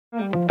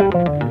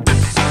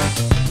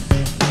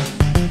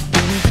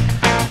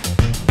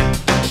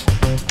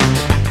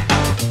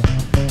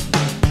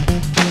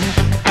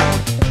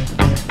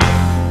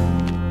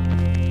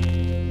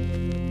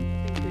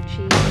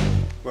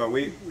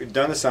we've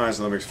done the Science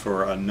Olympics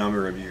for a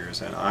number of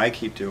years, and I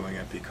keep doing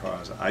it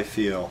because I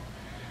feel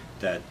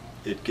that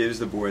it gives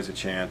the boys a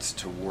chance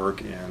to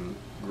work in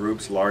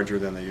groups larger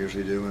than they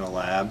usually do in a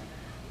lab.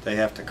 They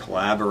have to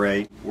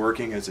collaborate,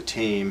 working as a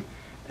team,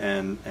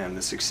 and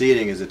the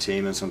succeeding as a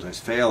team and sometimes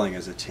failing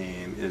as a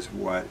team is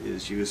what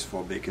is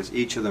useful, because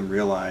each of them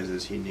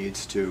realizes he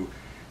needs to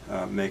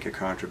make a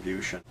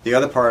contribution. The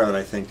other part of it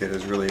I think that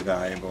is really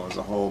valuable is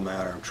the whole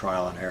matter of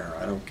trial and error.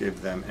 I don't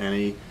give them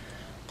any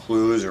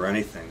clues or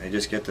anything. They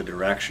just get the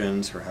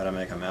directions for how to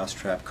make a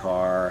mousetrap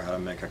car, how to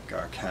make a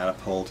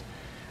catapult,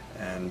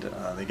 and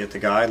they get the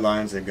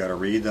guidelines. They've got to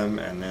read them,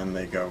 and then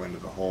they go into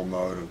the whole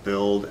mode of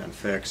build and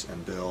fix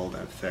and build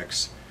and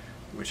fix,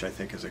 which I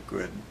think is a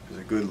good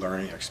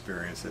learning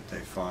experience that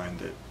they find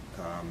that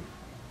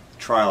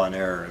trial and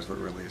error is what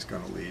really is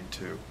going to lead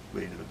to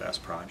the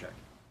best project.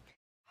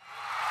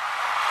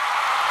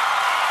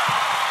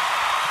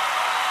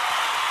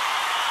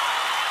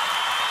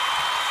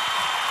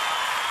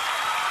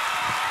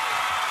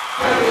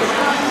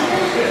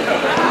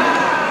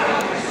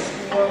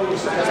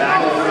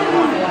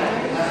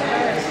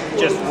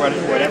 Just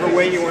whatever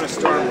way you want to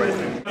start with.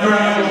 25.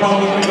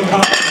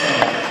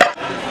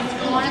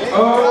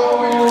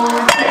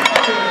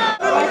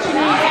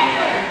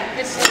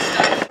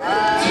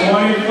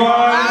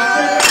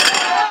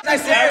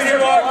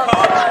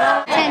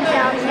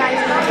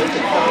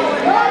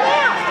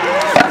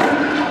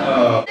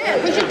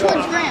 Push it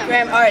towards Graham.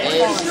 Graham, all right.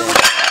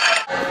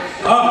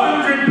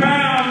 100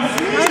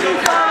 pounds.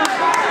 95.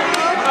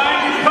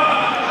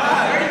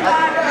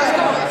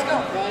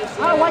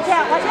 Oh, watch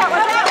out, watch out,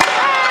 watch out.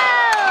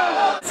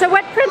 So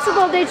what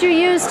principle did you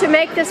use to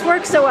make this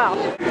work so well?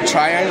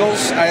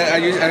 Triangles.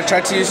 I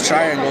tried to use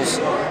triangles,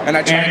 and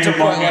I tried to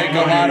put like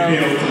a lot of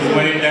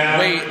weight.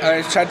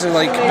 I tried to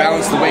like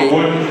balance the weight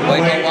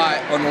like a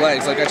lot on the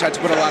legs. Like I tried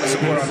to put a lot of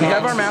support on. We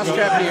have our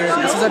mousetrap here.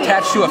 This is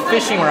attached to a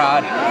fishing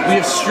rod. We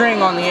have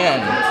string on the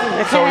end.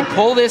 So we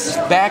pull this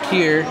back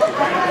here,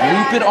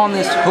 loop it on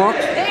this hook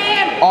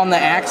on the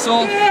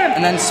axle,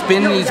 and then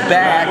spin these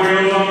back.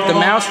 The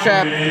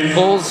mousetrap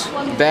pulls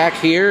back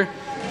here.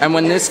 And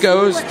when this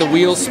goes, the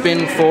wheels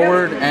spin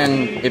forward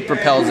and it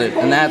propels it.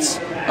 And that's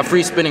a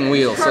free spinning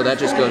wheel, so that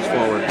just goes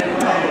forward.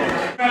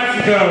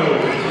 Go.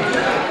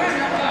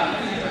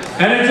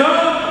 And it's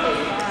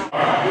up.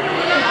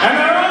 And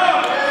they're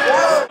up.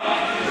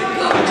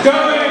 It's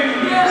going.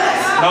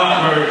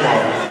 Not very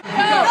far.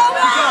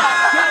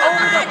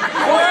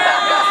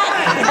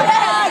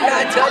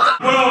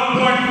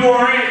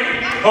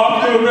 12.48.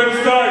 Off to a good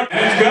start.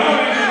 And it's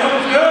going. It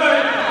looks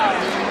good.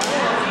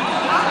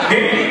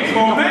 Gaining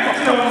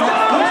momentum.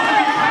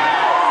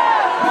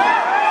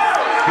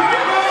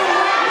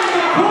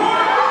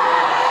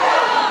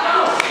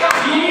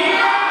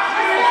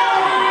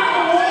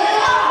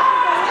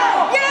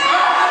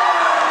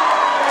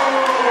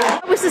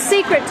 What was the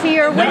secret to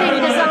your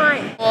winning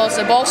design? Well, it's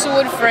a balsa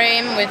wood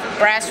frame with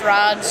brass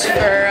rods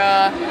for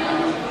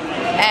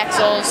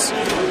axles,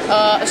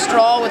 a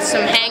straw with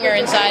some hanger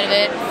inside of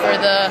it for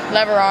the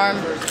lever arm,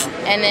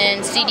 and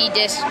then CD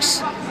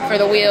discs for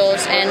the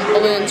wheels and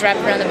balloons wrapped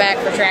around the back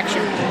for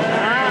traction.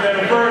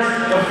 The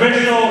first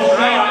official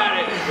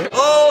shot.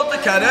 Oh, the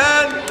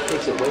cannon!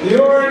 The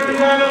origin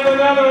of the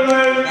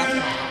Netherlands.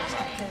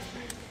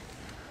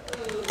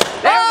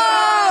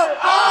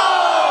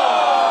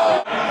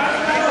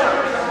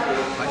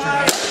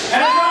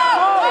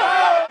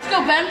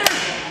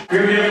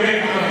 Give me a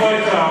kick from the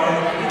flight tower.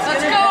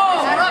 Let's go!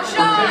 Rush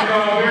on!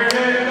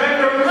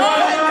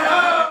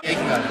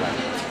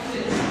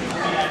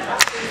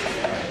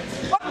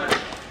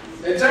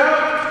 It's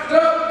out!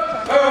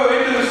 Up! Oh,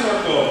 into the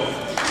circle.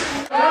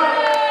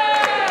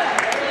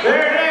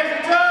 There it is!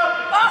 It's up!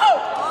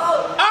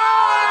 Oh!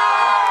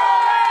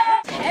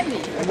 Heavy.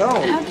 No,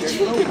 there's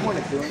no point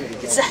of doing it.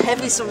 It's a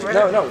heavy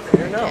sombrero. No.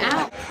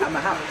 I'm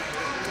out.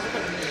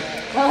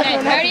 Okay,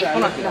 ready?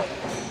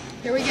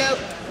 Here we go.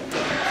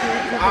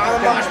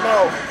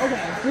 Marshmallow. Okay,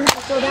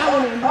 throw that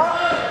one in.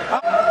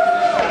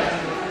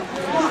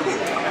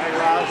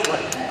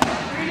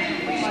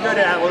 Go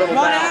down a little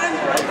back.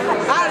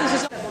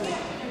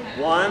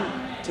 1,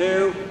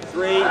 2,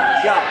 3,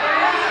 go.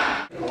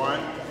 1,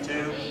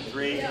 2,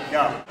 3,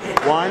 go.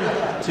 1,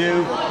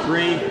 2,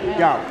 3,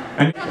 go.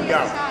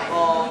 Go.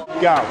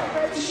 Go.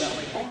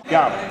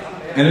 Go.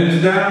 And it's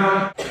down.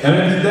 And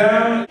it's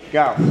down.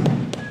 Go.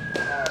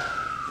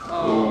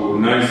 Oh,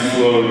 nice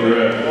slow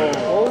drift.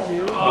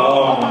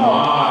 Oh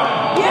my.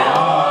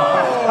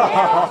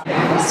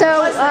 So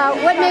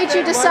what made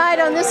you decide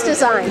on this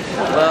design?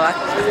 Well, I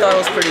thought it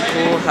was pretty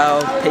cool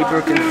how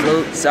paper can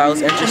float, so I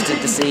was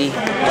interested to see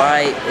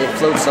why it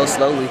floats so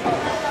slowly.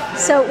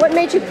 So what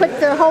made you put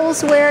the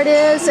holes where it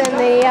is and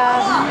the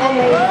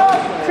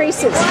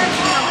creases?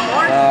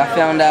 I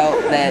found out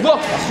that a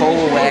hole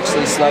will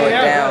actually slow it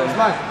down,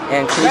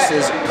 and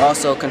creases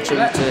also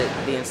contribute to it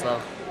being slow.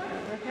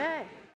 Okay.